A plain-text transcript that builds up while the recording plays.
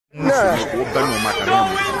Yulma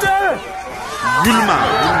no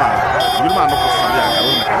Kosalia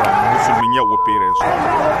Musuminia will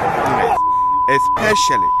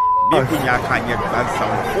especially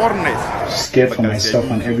scared for myself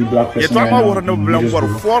and every black person right now in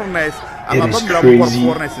Middlesbrough. It is crazy.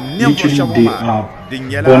 Literally, they are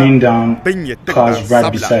burning down cars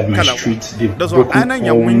right beside my street. They've broken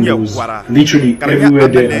all windows. Literally, everywhere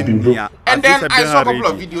there has been broken. And then I saw a couple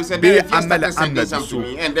of videos, and then I started sending some to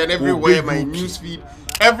me, and then everywhere my newsfeed.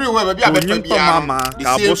 Everywhere, maybe I bet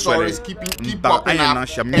the same stories keep popping up.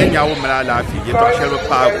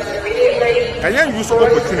 Can you use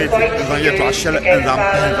opportunity to share and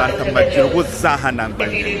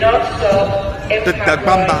the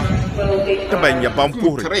Bamba to bang your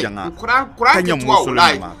bamboo,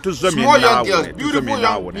 small young girls, beautiful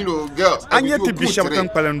young girls. And yet to be shouting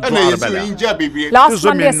Last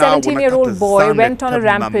Monday, a 17-year-old boy went on a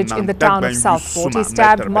rampage in the town of Southport. He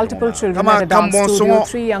stabbed multiple children at a dance studio.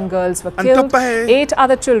 3 young girls were killed. 8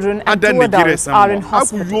 other children and 2 adults are in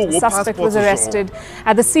hospital. The suspect was arrested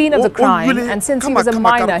at the scene of the crime, and since he was a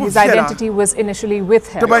minor, his identity was initially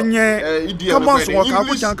withheld.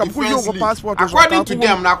 According to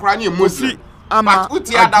them, Muslim. But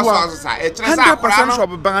Uti other sources are a Britain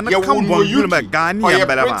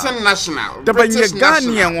national. The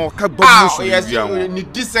Ghanaian or so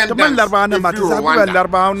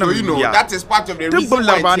you know that is part of the reason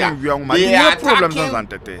why they are attacking.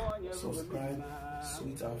 Subscribe,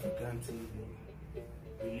 Sweet African TV.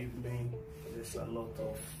 Believe me, there's a lot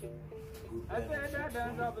of good benefits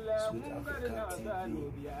from Sweet African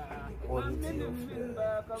TV. The quality of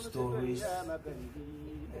the stories and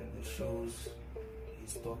the shows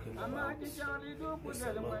he's talking about. There's a lot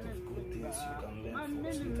of good things you can learn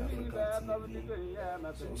from Sweet African TV.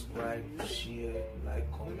 Subscribe, share, like,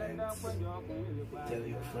 comment. Tell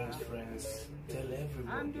your friends, tell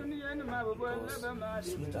everybody. Because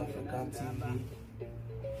Sweet African TV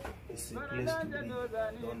is a place to be.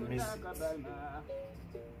 Don't miss it.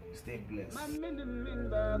 Stay blessed.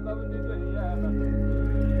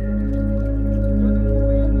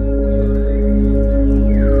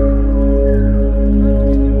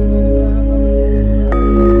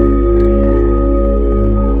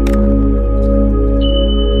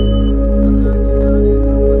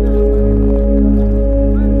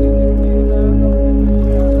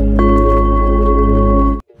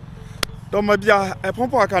 Mabia, a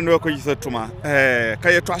pompa can work with the Tuma.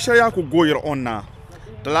 Kaya Trashaya could go your own now.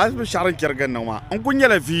 The last be Sharon Kerganoma,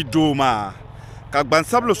 Uncunya video ma. Kagban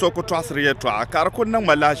Sablo Soko Trasria, Karakuna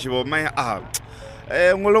Malajo, my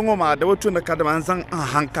Molongoma, the Wotun the Cadamanzang,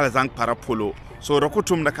 Hankalazang Parapolo. So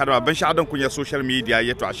Rokutum the Cadaba, Benshadon Kunya social media,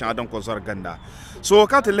 yet to Ashadon Kozorganda. So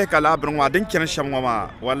Kataleka Labron, Dinkin Shamama,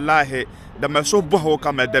 Wallahi, the Maso Boho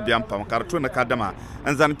Kama Debian Pam, Karatuna Kadama,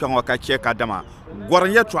 and Zanpamaka Kadama.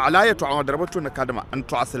 Guaranya to Alaya to our Drabotuna Kadama and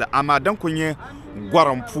Trasla Amadan Kunye,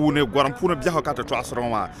 Guarampune, Biahaka to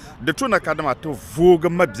Trasroma, the Tuna Kadama to Voga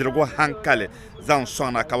Mabzilgo Hankale, Zan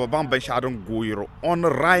Sona Kababam Benshadon Guiro, on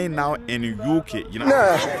right now in UK, you know.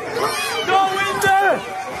 Go winter!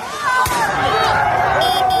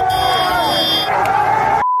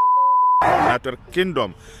 Natur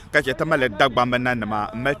Kingdom, Kachetamale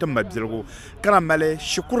Dagbamanama, Melton Mabzilgo, Karamale,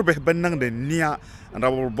 Shukurbe Benang the Nia, and I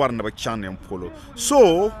will born of a channel polo.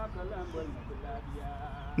 So,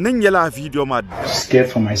 Ninjala video mad. Scared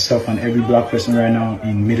for myself and every black person right now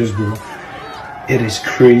in Middlesbrough. It is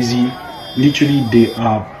crazy. Literally, they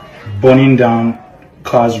are burning down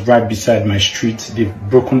cars right beside my street. They've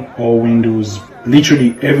broken all windows.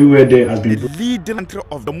 Literally, everywhere there has been. The leading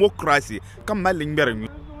of democracy.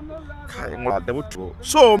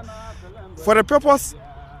 So, for the purpose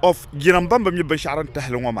of Girambamba Basharan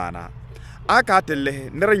Tahlumana, I can't tell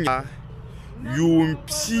Nerina, you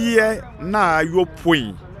see na your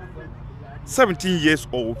point. 17 years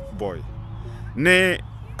old boy. Ne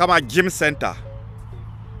kama gym center.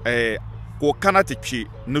 Ko kanatiki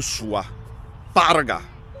nusua. Parga.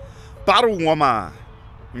 Paru wama.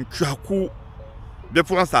 Nchaku.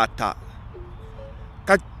 Defonsa ta.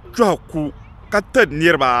 Kachaku. Kated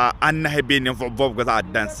nearby and have been involved with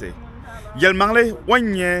that dance. Yelmangle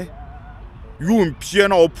 1 year. You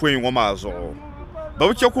piano point womazo. But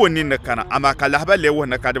what you in the cana, Amakalaba lew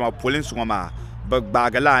and academy police woma, but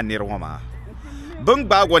bagala near woma. Bung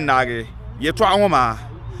bagwanage, ye try woma.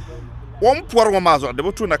 1 poor womazo, the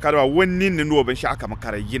Butuna Cara winning the Noble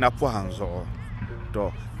Shakamakara, Yina Pohanzo.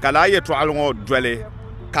 To Kalaya to Almo Dwelle,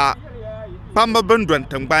 Ka Pamba Bundren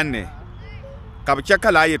Tambane.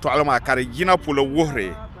 Kabachakala to Alma Carigina Pulo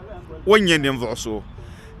Wore. 1 year in Vosso.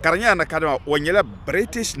 Karanya Academy, when you're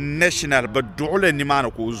British national, but Dole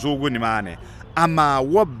Nimano, Zogu Nimane. ama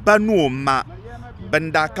wa banu ma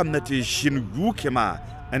banda kam na ti shin yuke ma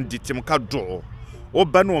andi tim ka do o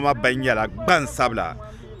banu ma banyala ban sabla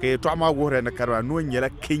ke to ma gore na karwa no nyela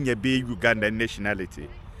Kenya be Uganda nationality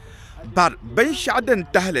but ban shadan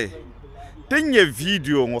tahle tinye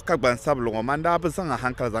video ngo ka ban sablo ngo manda bazan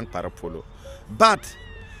hankal zan parapolo but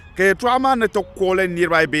ke to ma na to kole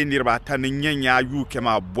nirba be nirba tan nyanya yuke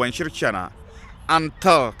ma bon shirchana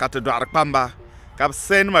anta ka to dar pamba kap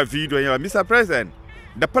send ma video ya Mr. President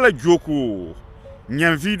da pala joku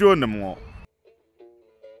nyan video na mo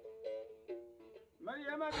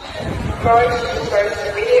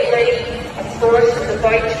Immediately, a force is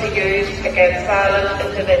about to be used against violent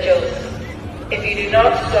individuals. If you do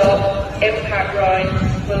not stop, impact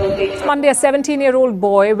rounds will be... Monday, a 17-year-old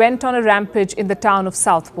boy went on a rampage in the town of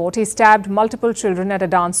Southport. He stabbed multiple children at a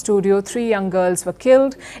dance studio. 3 young girls were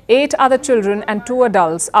killed. 8 other children and 2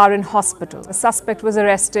 adults are in hospital. The suspect was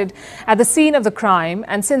arrested at the scene of the crime,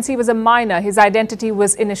 and since he was a minor, his identity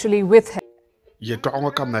was initially with him. ye to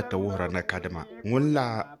an kam na tawra na kadama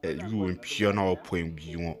ngulla yu piona o point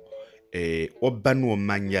biyo o banu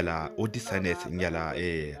manyala o disanet nyala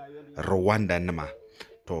Rwanda nama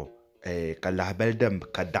to kala beldam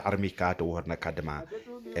ka darmi ka to warna kadama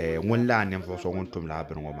ngulla ne fo so nguntum la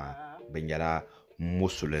benoma benyala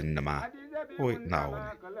musulin nama o now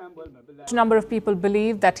A number of people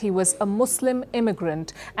believe that he was a Muslim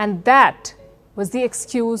immigrant, and that was the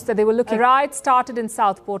excuse that they were looking. A riot started in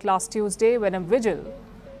Southport last Tuesday when a vigil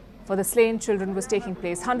for the slain children was taking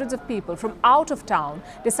place. Hundreds of people from out of town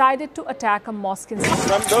decided to attack a mosque in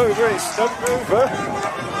Southport. Stand over, stand over.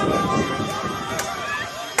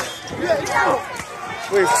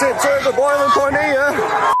 We've tipped over boiling point here.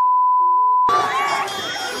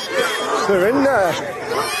 They're in there.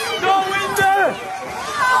 Go in there!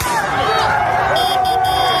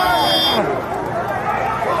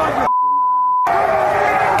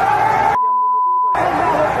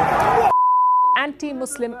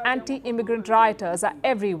 Anti-Muslim, anti-immigrant rioters are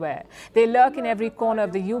everywhere. They lurk in every corner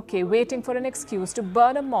of the UK, waiting for an excuse to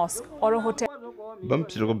burn a mosque or a hotel.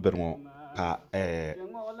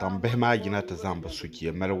 Tambehma yina ta zamba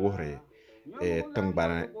suki mala wohre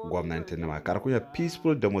tangbana government na karakuya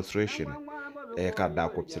peaceful demonstration ka da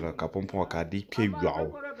ko tsira ka pompo ka di ke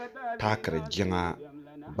yawo takra jinga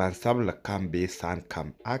ban sabla kambe san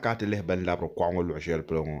kam aka te le ban labro ko ngol jel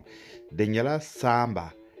plongo de nyala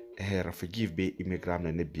samba refugee be immigrant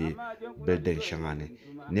na bi belden shangane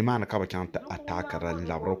ni man ka ba kanta atakara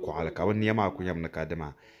labro ko ala ka woni ma ku yam na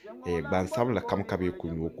kadema ban sabla kam ka be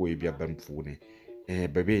kunyo ko e bia ban fune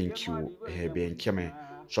bebe inkiu be enkeme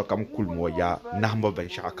so kam kulmo ya nahmo ban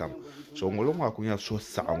shakam so ngolo ma kunya so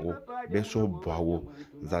sango be so bawo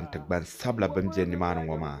zante ban sabla ban jenni man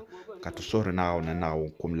ngoma ka to sore nawo na nawo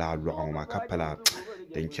kum la lo ngoma kapala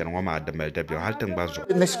den ken ngoma de mel de halten bazo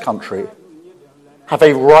in this country have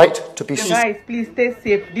a right to be guys, please stay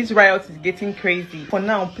safe. This riot is getting crazy. For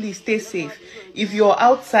now, please stay safe. If you're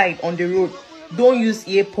outside on the road, don't use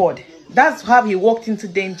earpod. That's how he walked into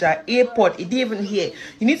danger. Airport, he didn't even hear.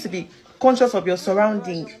 You need to be conscious of your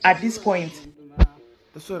surroundings at this point.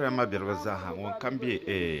 The story I'm one can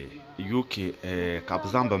be UK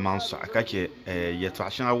Kapzamba Manso Akake yet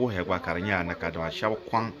Washington will have Wakarania Nakadama Shaw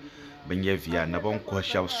Kwan Benyavia Nabon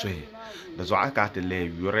Kwashaw Sway. The Zoaka lay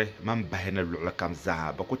Yure Man Bahena Lulakam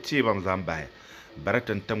Zaha, Bakuti Bamzamba,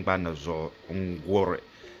 Baraton Tambana Zo, Ungore,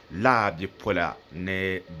 La de Pola,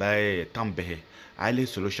 Ne Bay Tambehe. Ali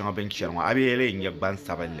solution of benching, I be laying your ban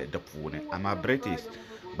saban the pune. I'm a British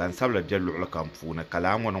ban sabla jello la campuna,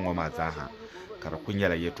 Calamo no Mazaha, Caracunya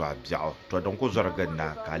yeto abjao, to a donko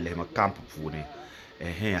zorganda, Calema camp pune, a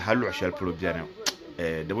hen hallo shell plubiano,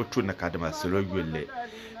 the Wotun Academy, Solo Gulle,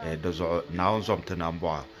 does now Zompton and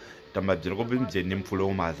Bois, the Madrobin Jenim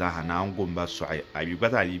Fulo Mazaha, now Gumba Soy, I be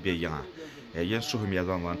better be young, a yen so me as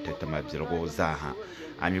on Tetamabzero Zaha.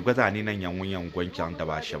 I'm you got an in young woman going down the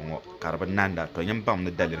Basham, Carbonanda, to young bomb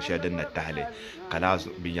the Delir shed in the Tale, Kalas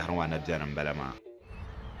be Yarwana Janam Belama.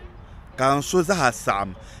 Kansuza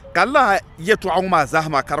Sam, Kala yet to Auma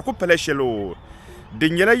Zahma, Carcopeleshelo,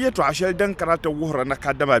 Dinera yet to Ashelden Karata War and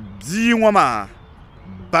Academa, Ziwama,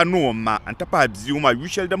 Banoma, and Tapa Ziuma, you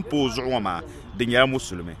shall them pose Roma, Dinera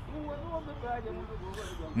Musulme.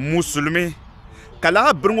 Musulme,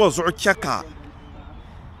 Kala Bruno Zorchaka,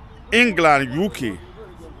 England, UK.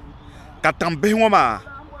 Katambe wama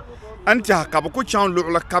anta kabuku chan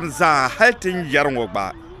lula kamza haltin yarngo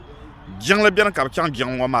ba jangla bian kab chan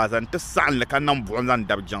jangwa ma zan ta san le kanam bonzan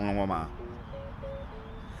dab jangwa ma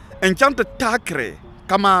en chan ta takre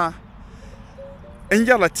kama en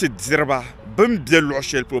yala ti dirba bim de lo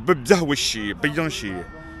shel po bib jahwishi bijan shi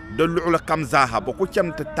da luɣuli kam zaaha bɛ ku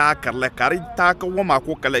chɛm ti taakarili ka di taaka wo maa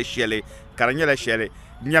ku kala shɛli ka di nyɛla shɛli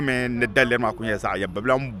nyɛmi ni daliri maa ku nyɛ zaɣ yɛ bɛ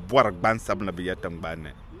bilan bɔri gbansabinli bɛ yɛ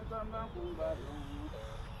tingbanni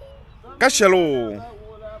ka shɛli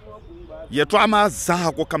yɛtɔɣa maa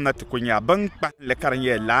zaaha ku kamna ti ku nyɛ bin kpahinli ka di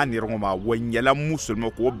nyɛ laa niriŋɔ maa o nyɛla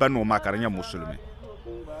musulmi ka o ba noo maa ka di nyɛ musulmi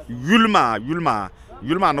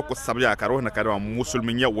yulima ni ku sabiya ka di wuhi ni ka di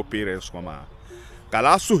musulmi nyɛ o parents ŋɔ maa ka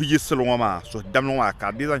laa suhi yisili ŋɔ maa suhi damli ŋɔ maa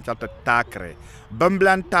ka di zaŋ chaŋ ti taakiri bin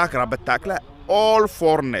bilan taakira bɛ taakila all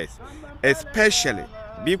foreigners especially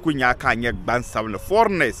bee ku nya ka a nyɛ gbansabinli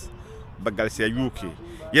foreigners bɛ galisiya UK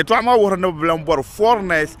yɛtɔɣa maa wuhiri ni bɛ bilan bɔri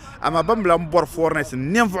foreigners ama bin bilan bɔri foreigners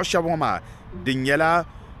ninvuɣu shɛba ŋɔ maa di nyɛla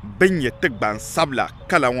bin nyɛ ti gbansabila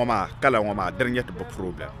kala ŋɔ maa di nyɛ ti bɛ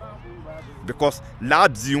problem because laa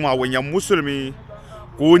bia ŋɔ maa o nyɛ musulmi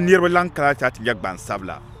ka o niriba lan kana ti nyɛ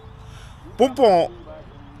gbansabila pumpɔŋ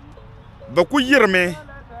bɛ ku yirimi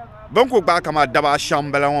bin ku gbaai kama daba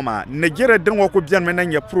ashɛm bala ŋɔ maa Nigeria din ŋɔ ku biɛnimi na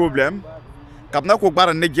nyɛ problem ka bɛ na ku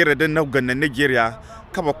gbaari Nigeria din na gindi Nigeria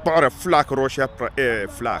ka bɛ kpuɣiri flag Russia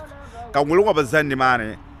flag ka ŋuli ŋɔ bɛ zani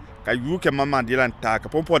nimaani ka UK man di lan taaka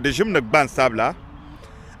pumpɔŋ di ʒimi ni gbansabila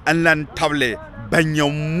n lan tabili ban nyɛ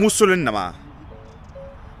musulinima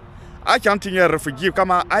a chaŋ ti nyɛ refugee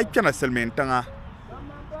kama a kpɛna silimiin tiŋa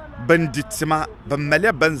bin di tima bin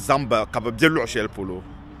mali bin zaŋ ba ka bɛ be luɣu shɛli polo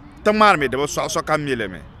tiŋ maa mi di bɛ sɔɣisɔ ka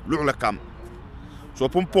milimi luɣuli kam so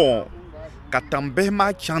pumpɔŋ ka tambihi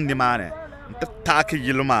maa chaŋ nimaani n ti taaki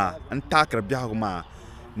yili maa n taakiri biɛhigu maa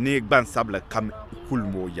ni gbansabila kam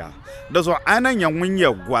kulimo ya di zuɣu a na nyɛ ŋun nyɛ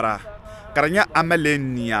gɔra ka di nyɛ amali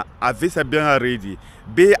nia a visa biɛŋ reedi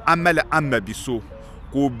bee amali amabi so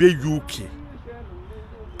ka o be UK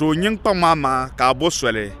to nyiŋkpaŋ maa ka a bo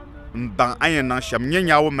soli n baŋ a yɛn niŋ shɛm nyɛ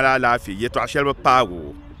nyaawo mali alaafee yɛtɔɣa shɛli bɛ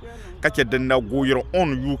paago ka chɛ din na gooyiri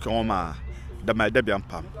on UK ŋɔ maa di mali dabiɛm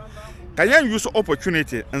pam ka yɛn use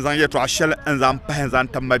opportunity n zaŋ yɛtɔɣa shɛli n zaŋ pahi n zaŋ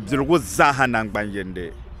tam mabiligu zaaha nangban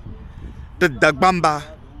yindi ti dagbamba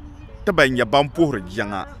ti ban nyɛ ban puhiri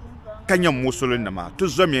jɛŋa ka nyɛ musulinima ti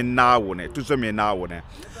zomi naawuni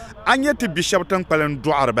a nyɛ ti bi shɛba tin kpalim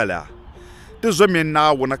dɔɣiri bala ti zomi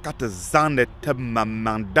naawuni ka ti zaŋdi ti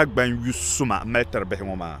maŋmaŋ dagban yusuma mali tiri bihi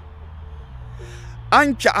ŋɔ maa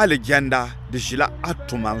an chɛ alijɛnda di ʒila a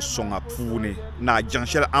tuma sɔŋa puuni na a jɛŋ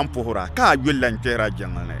shɛli an puhira ka a yuli lan kpɛhira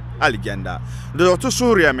jɛŋli alijɛnda di zuɣu ti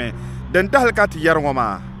suhuriyami din tahali ka ti yɛri ŋɔ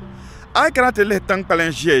maa a yi kana ti lihi tinkpalim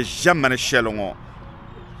ʒiya ʒɛmani shɛli ŋɔ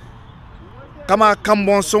kama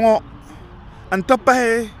kambɔnsi ŋɔ n ti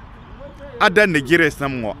pahi ada Nigerians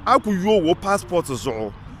nim ŋɔ a ku yooi o passport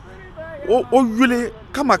zuɣu o yuli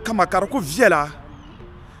kama ka di ku viɛla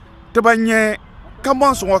ti ba nyɛ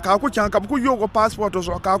kambɔnsi ŋɔ ka a ku chaŋ ka bɛ ku yooi o passport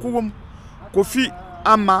zuɣu ka a ku wum Kofi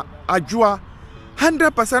Ama Ajua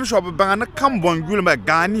 100% sure bɛ baŋa ni kambɔn yulima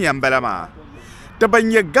Ghanaian bala maa ti ba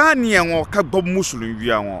nyɛ Ghanaian ŋɔ ka gbubi musulin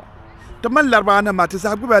yuya ŋɔ ti mali Larabawa maa ti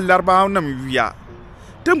zaɣi gbubi Larabawa nim yuya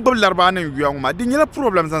ti gbubi Larabawa nim yuya ŋɔ maa di nyɛla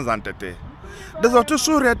problem zaŋ ti ti di zuɣu ti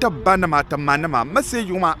suhuriya ti ba nima ti ma nima message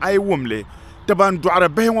ŋɔ maa a yi wumli ti ban dɔɣiri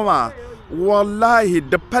bihi ŋɔ maa wallahi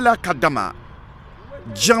di pala kadama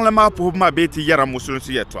jiŋli maa puhibu maa bee ti yɛra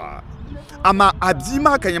musulisi yɛtɔɣa ama a bia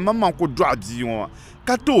maa ka nyɛ man ku dɔɣi bia ŋɔ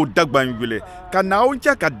ka ti o dagban yuli ka Naawuni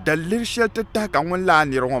chɛ ka dalili shɛli ti tahi ka ŋun laa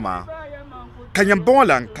niri ŋɔ maa ka nyɛ bɔŋɔ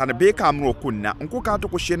lan kani bee ka a mini o kunna n ku ka ti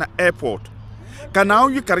ku sheena airport ka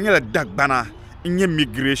Naawuni yi ka di nyɛla dagbana n nyɛ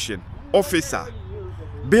migration officer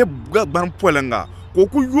bee gban polinga ka o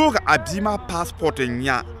ku yoogi a bia maa passport n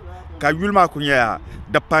nya ka yuli maa ku nyɛla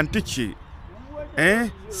di pantichi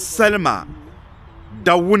Salma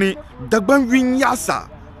Dawuni dagban yu nyaɣasa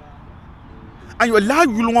ayo laa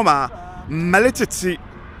yuli ŋɔ maa mali titi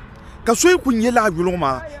ka so yi ku nyɛ laa yuli ŋɔ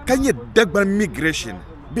maa ka nyɛ dagban migration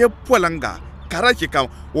bee polinga ka di chɛ ka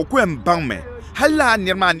o ku yɛn baŋ mi hali laa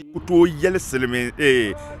niri maa ni ku tooi yɛli silimi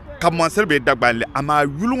ka mɔnsili bee dagbanli amaa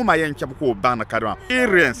yuli ŋɔ maa yɛn chɛbi ka o baŋ ni ka di maa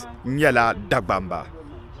parents nyɛla dagbamba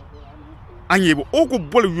a nyɛ o ku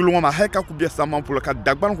boli yuli ŋɔ maa hali ka ku bɛ samman polo ka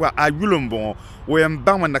dagban ku a yuli n bɔŋɔ o yɛn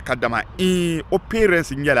baŋ mi ni ka dama o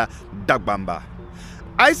parents nyɛla dagbamba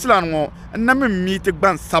Iceland ŋɔ n na mi miiti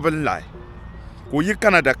gbansabinli ka o yi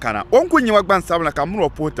Canada kana o n ku nyɛma gbansabinli ka mini o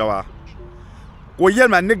puhi taba ka o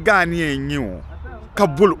yɛlima ni Ghanaian n nyɛ o ka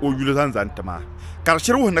boli o yuli zaŋ ti maa ka di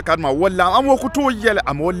shiri wuhi ni ka dama o laam ama o ku tooi yɛli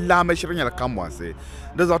ama o laami shiri nyɛla kambɔnsi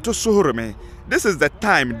di zuɣu ti suhurimi this is the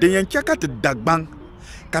time din yɛn chɛ ka ti dagban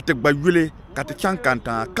ka ti gba yuli ka ti chaŋ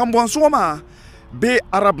kantiŋa kambɔnsi ŋɔ maa bee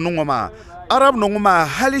Arab ŋɔ maa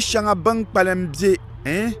hali shɛŋa bin kpalim bɛ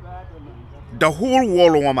the whole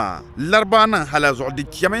world ŋɔ maa Larabawa nim hala zuɣu di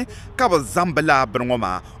chɛmi ka bi zaŋ bi laa bini ŋɔ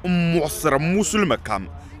maa n muɣisiri musulimi kam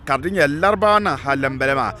kardinya larbana halam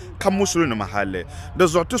belema kam musulun mahalle de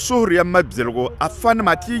zoto sohriya mabzelgo afan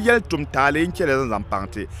mati yel tum tale inkele zan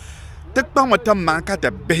pante tekpa matam manka de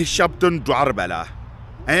bishapton dwarbala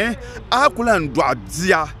akulan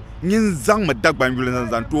dwadia nyin zang ma dagban yulen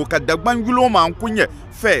zan to ka dagban yulo ma kunye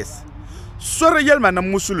face sore yel man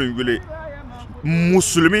musulun yule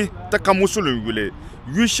musulmi ta ka musulun yule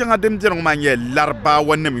yu shanga dem dirang ma nye larba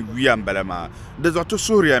wonnem wiyam belema de zoto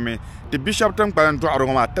sohriya me the bishop tan kwan dwaro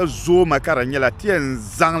ma ta zo makara nyela tien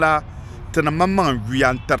zangla tana mamman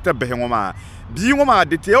wiyan tarta behengoma bi ngoma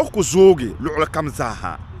de te ko zogi lul kam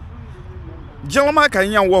zaha jama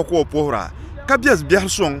kan yan wo ko pohra ka bias biar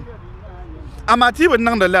song amati ben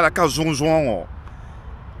nang da la ka zonzongo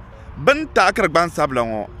ban ta kar ban sabla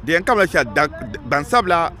ngo de en kamla cha ban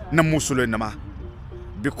sabla na musulun ma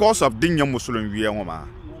because of dinya musulun wiyengoma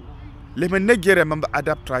le men negere mamba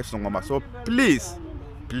adapt tribes ngoma so please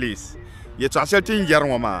ye tsaseltin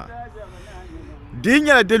yarwama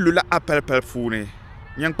dinya de lula appel fune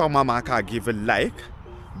nyang pa mama ka give a like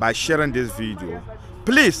by sharing this video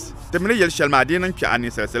please temene yel shelma dinan ki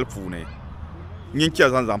ani sel fune nyin ki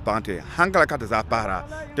zan pante hankala ka ta para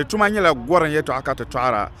de tuma nyela goran yeto akata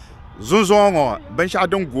twara zunzongo ben sha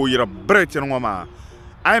don goyira bretin ngoma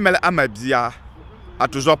ay mel amabia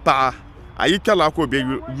atuzo pa ayikala ko be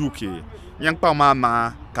UK nyang pa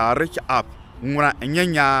mama ka reach up ngura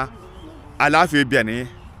nyanya alafi biane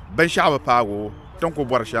ben shaba pago donc ko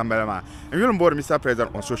bor shambelama and you mbor Mr.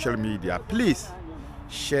 President on social media. Please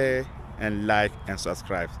share and like and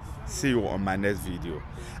subscribe. See you on my next video.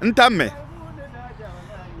 Ntame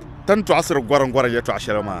tanto asir gwara yeto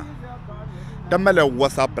ashelama damale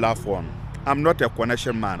WhatsApp platform. I'm not a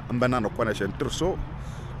connection man, I'm banana connection so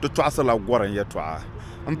to asir la gwara yeto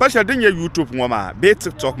mpasha dinye YouTube ngoma be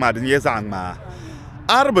TikTok ma dinye zangma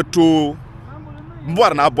arbeto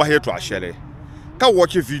mbwar na abwa yeto ashele ka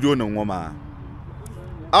watch video no ngoma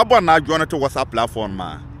abwa na join to WhatsApp platform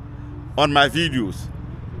ma on my videos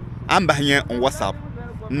amba hanye on WhatsApp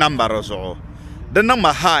number zo the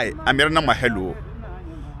number hi amir number hello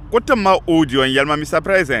kote ma audio yelma Mr.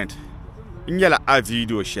 President nyela a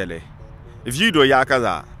video shele video ya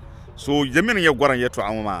kaza so yemin ye gwaran yeto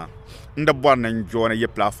amuma nda bwa na join ye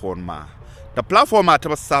platform ma the platform ma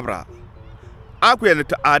ta sabra akwe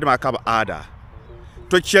ta adama ka ba ada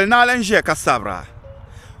to chelna lanje ka sabra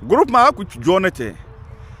group ma ku jonate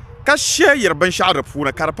ka share ban share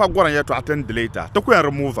funa karpa goran ya to attend later to ku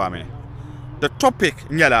remove ame the topic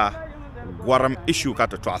nyala goram issue ka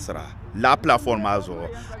to asra la platform azo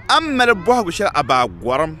amma bo ku share aba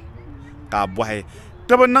goram ka boy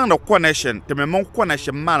to ban na connection to me mon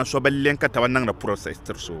connection man so balen ka ta ban na process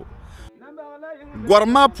so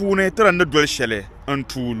gorma pune tran na dol shele en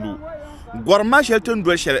tulu gorma shelton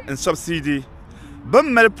dol shele en subsidy ban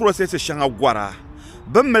mel process shanga gwara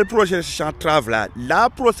ban mel process shanga traveler la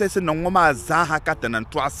process no ngoma za hakata nan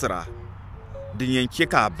to asra din yanke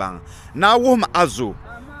ka ban na wo ma azo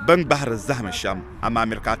ban bahar zaham sham amma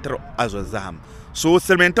mirkatar azo zaham so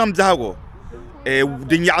sermentam jago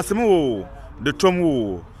din yasmu de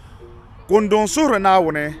tomu kondon sura na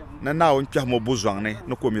wone na nawon kya mo buzwangne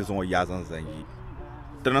no ko mi zon yazan zangi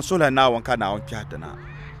tana sola nawon ka nawon kya tana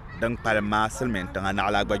dan palma sermentan na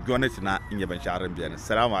ala gba jonatina inye ban sharan biyan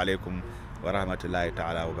assalamu alaikum wa rahmatullahi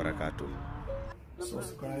ta'ala wa barakatuh.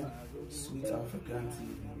 Subscribe Sweet African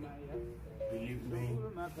TV. Believe me,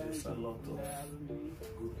 there's a lot of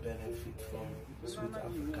good benefit from Sweet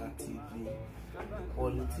African TV. The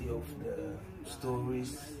quality of the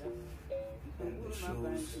stories and the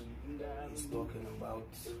shows he's talking about.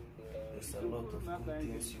 There's a lot of good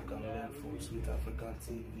things you can learn from Sweet African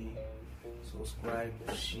TV. Subscribe,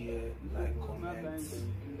 share, like, comment,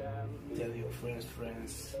 tell your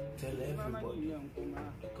friends, tell everybody,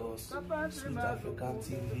 because Sweet African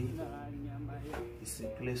TV is a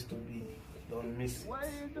place to be. Don't miss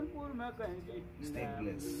it. Stay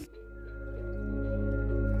blessed.